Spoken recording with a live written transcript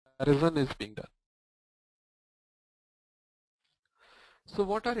comparison is being done. So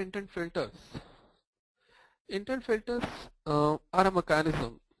what are intent filters? Intent filters are a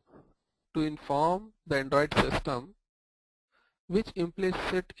mechanism to inform the Android system which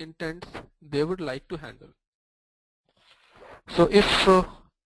implicit intents they would like to handle. So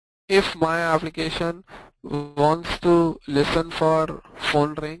if my application wants to listen for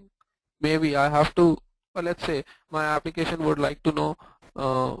phone ring, maybe I have to, or let's say my application would like to know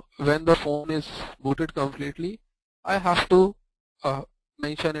when the phone is booted completely, I have to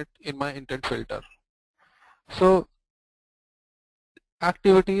mention it in my intent filter. So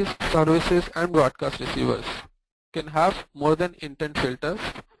activities, services, and broadcast receivers can have more than intent filters,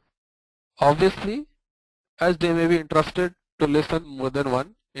 obviously, as they may be interested to listen more than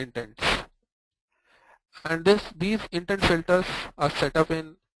one intents. And these intent filters are set up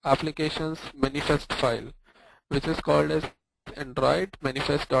in applications manifest file, which is called as Android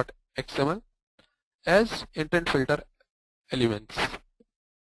manifest.xml as intent filter elements.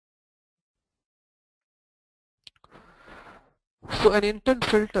 So an intent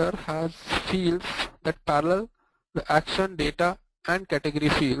filter has fields that parallel the action, data, and category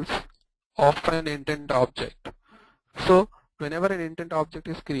fields of an intent object. So whenever an intent object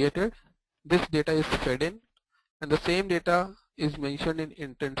is created, this data is fed in, and the same data is mentioned in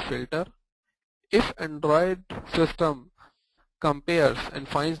intent filter. If Android system compares and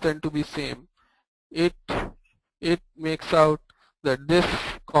finds them to be same, it makes out that this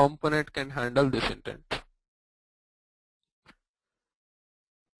component can handle this intent.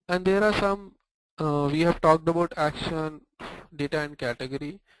 And there are some, we have talked about action, data, and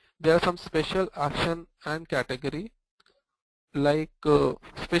category. There are some special action and category, like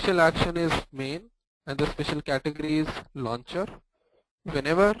special action is main and the special category is launcher.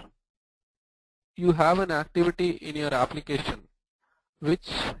 Whenever you have an activity in your application which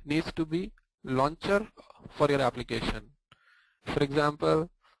needs to be launcher for your application. For example,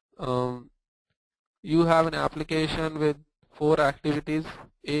 you have an application with 4 activities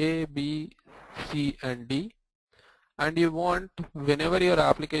A, B, C, and D, and you want whenever your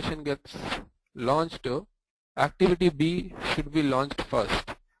application gets launched, activity B should be launched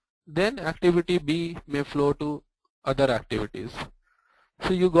first. Then activity B may flow to other activities.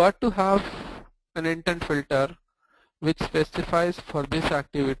 So you got to have an intent filter which specifies for this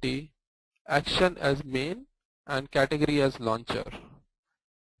activity action as main and category as launcher.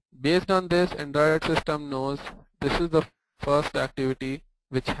 Based on this, Android system knows this is the first activity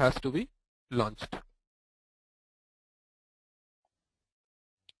which has to be launched.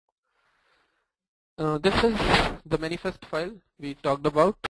 This is the manifest file we talked about.